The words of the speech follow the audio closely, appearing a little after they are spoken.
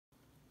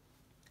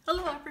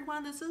Hello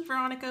everyone, this is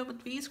Veronica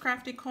with V's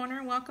Crafty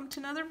Corner. Welcome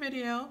to another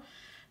video.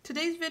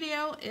 Today's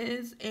video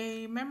is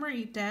a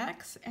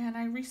Memorydex, and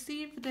I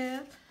received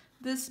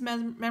this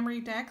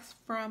Memorydex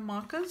from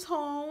Maka's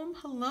home.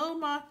 Hello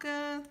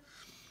Maka.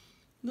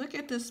 Look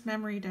at this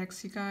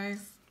Memorydex, you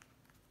guys.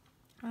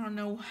 I don't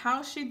know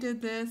how she did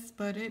this,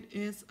 but it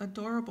is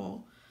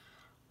adorable.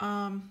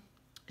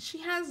 She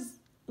has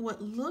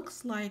what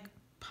looks like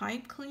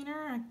pipe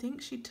cleaner. I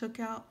think she took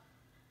out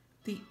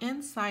the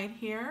inside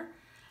here.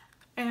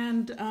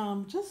 And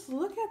just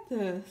look at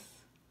this.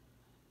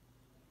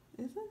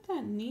 Isn't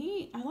that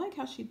neat? I like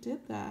how she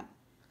did that.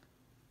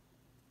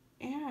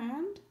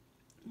 And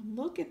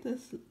look at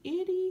this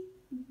itty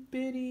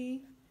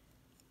bitty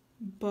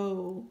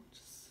bow.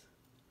 Just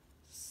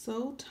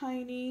so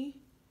tiny.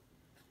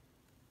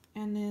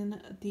 And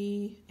then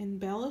the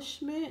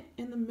embellishment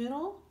in the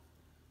middle.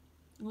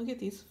 Look at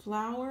these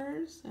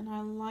flowers. And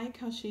I like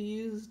how she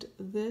used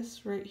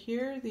this right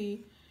here,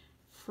 the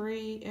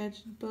fray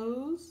edged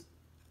bows.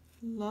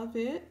 Love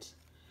it.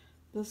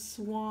 The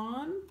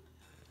swan.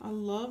 I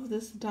love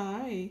this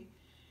die.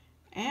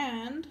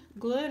 And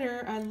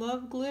glitter. I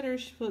love glitter.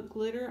 She put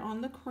glitter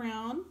on the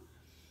crown.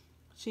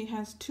 She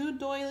has two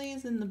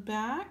doilies in the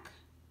back.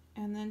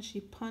 And then she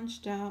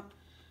punched out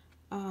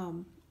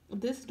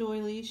this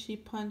doily. She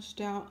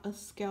punched out a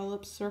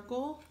scallop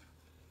circle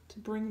to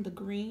bring the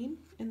green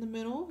in the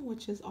middle,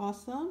 which is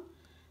awesome.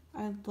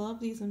 I love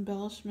these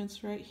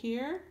embellishments right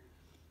here.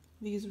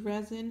 These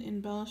resin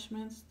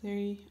embellishments,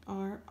 they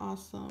are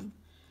awesome.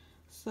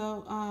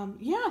 So,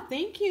 yeah,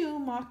 thank you,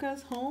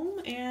 Maka's home.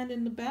 And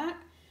in the back,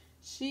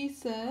 she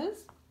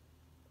says,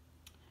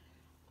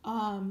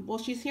 well,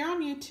 she's here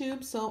on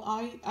YouTube, so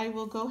I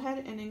will go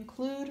ahead and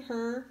include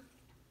her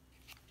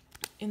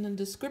in the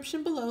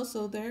description below.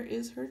 So there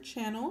is her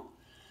channel.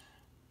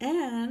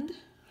 And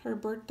her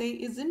birthday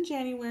is in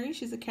January.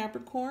 She's a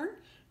Capricorn.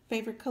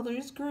 Favorite color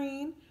is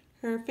green.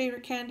 Her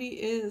favorite candy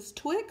is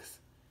Twix.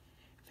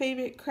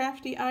 Favorite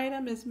crafty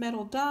item is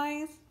metal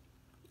dies.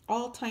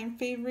 All-time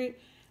favorite,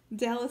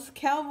 Dallas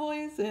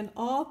Cowboys and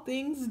all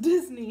things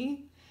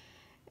Disney.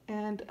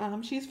 And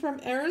she's from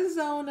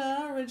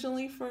Arizona,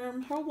 originally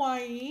from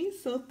Hawaii.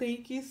 So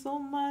thank you so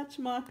much,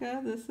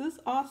 Maka. This is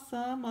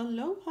awesome.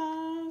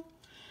 Aloha.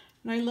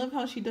 And I love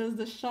how she does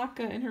the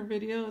shaka in her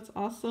video. It's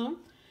awesome.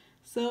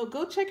 So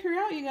go check her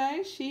out, you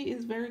guys. She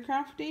is very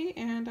crafty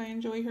and I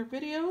enjoy her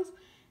videos.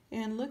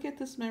 And look at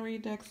this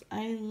Memorydex.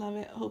 I love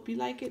it. Hope you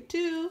like it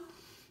too.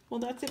 Well,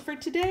 that's it for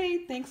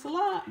today. Thanks a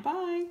lot.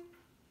 Bye.